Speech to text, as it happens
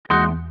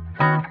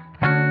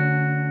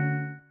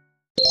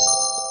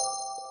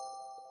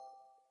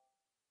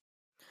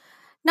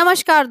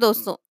नमस्कार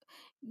दोस्तों,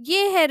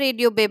 ये है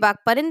रेडियो बेबाक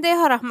परिंदे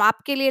और हम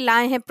आपके लिए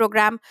लाए हैं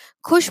प्रोग्राम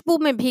खुशबू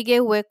में भीगे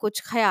हुए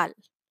कुछ ख्याल।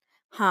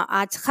 हाँ,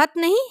 आज खत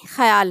नहीं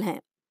ख्याल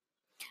हैं।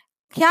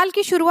 ख्याल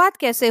की शुरुआत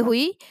कैसे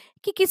हुई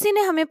कि किसी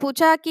ने हमें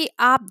पूछा कि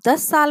आप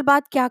 10 साल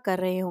बाद क्या कर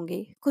रहे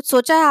होंगे? कुछ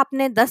सोचा है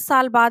आपने 10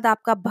 साल बाद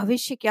आपका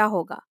भविष्य क्या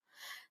होगा?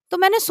 तो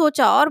मैंने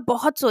सोचा और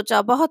बहुत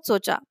सोचा, बहुत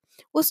सोचा।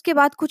 उसके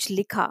बाद कुछ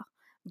लिखा।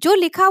 जो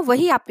लिखा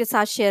वही आपके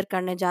साथ शेयर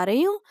करने जा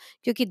रही हूँ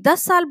क्योंकि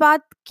 10 साल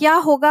बाद क्या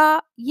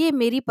होगा ये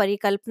मेरी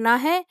परिकल्पना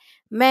है।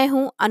 मैं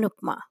हूँ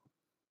अनुपमा।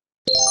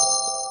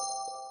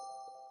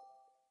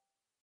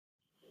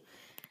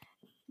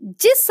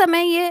 जिस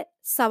समय ये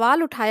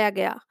सवाल उठाया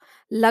गया,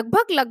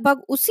 लगभग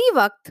लगभग उसी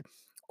वक्त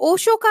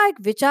ओशो का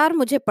एक विचार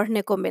मुझे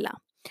पढ़ने को मिला।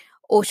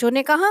 ओशो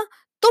ने कहा,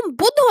 तुम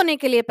बुद्ध होने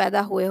के लिए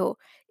पैदा हुए हो,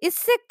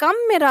 इससे कम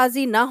में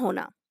राजी ना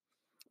होना।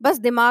 बस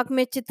दिमाग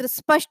में चित्र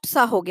स्पष्ट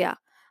सा हो गया।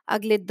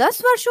 अगले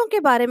 10 वर्षों के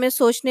बारे में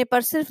सोचने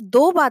पर सिर्फ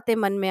दो बातें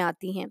मन में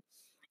आती हैं।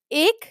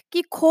 एक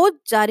कि खोज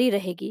जारी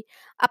रहेगी,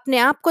 अपने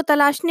आप को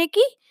तलाशने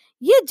की,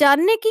 ये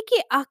जानने की कि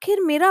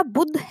आखिर मेरा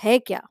बुद्ध है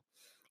क्या।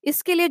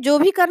 इसके लिए जो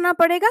भी करना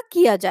पड़ेगा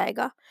किया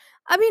जाएगा।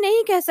 अभी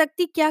नहीं कह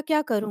सकती क्या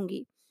क्या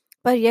करूंगी,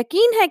 पर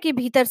यकीन है कि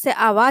भीतर से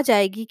आवाज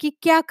आएगी कि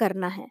क्या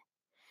करना है।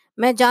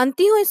 मैं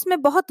जानती हूँ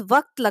इसमें बहुत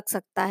वक्त लग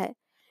सकता है,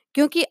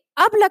 क्योंकि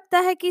अब लगता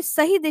है कि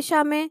सही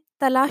दिशा में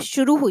तलाश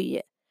शुरू हुई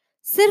है।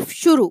 सिर्फ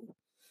शुरू।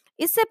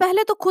 इससे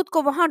पहले तो खुद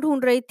को वहां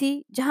ढूंढ रही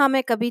थी जहां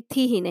मैं कभी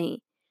थी ही नहीं।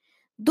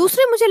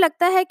 दूसरे, मुझे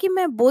लगता है कि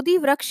मैं बोधि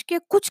वृक्ष के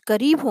कुछ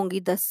करीब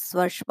होंगी 10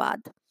 वर्ष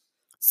बाद।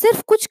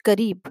 सिर्फ कुछ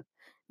करीब।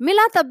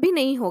 मिला तब भी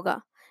नहीं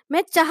होगा।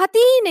 मैं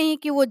चाहती ही नहीं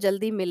कि वो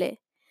जल्दी मिले,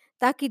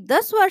 ताकि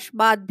 10 वर्ष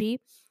बाद भी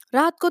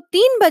रात को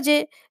 3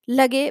 बजे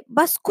लगे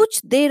बस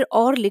कुछ देर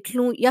और लिख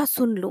लूं या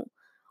सुन लूं,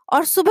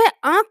 और सुबह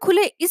आंख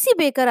खुले इसी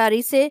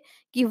बेकरारी से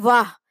कि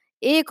वाह,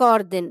 एक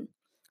और दिन।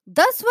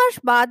 10 वर्ष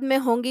बाद में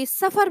होंगी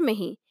सफर में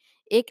ही,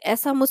 एक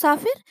ऐसा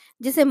मुसाफिर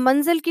जिसे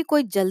मंजिल की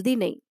कोई जल्दी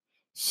नहीं,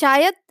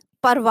 शायद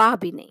परवाह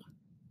भी नहीं।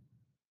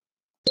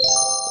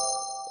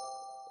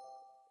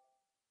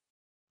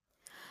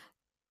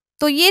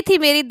 तो ये थी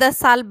मेरी 10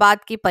 साल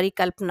बाद की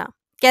परिकल्पना।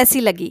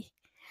 कैसी लगी?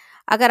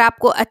 अगर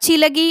आपको अच्छी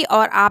लगी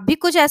और आप भी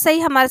कुछ ऐसा ही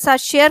हमारे साथ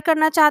शेयर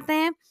करना चाहते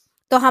हैं,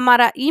 तो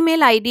हमारा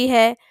ईमेल आईडी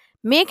है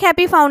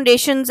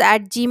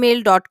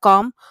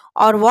makehappyfoundations@gmail.com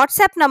और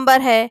व्हाट्सएप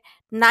नंबर है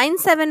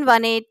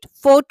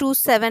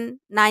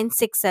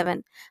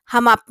 9718427967।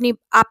 हम अपनी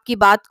आपकी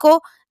बात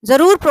को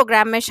जरूर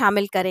प्रोग्राम में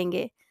शामिल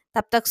करेंगे।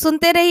 तब तक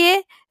सुनते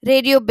रहिए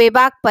रेडियो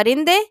बेबाक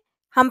परिंदे।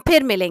 हम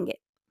फिर मिलेंगे।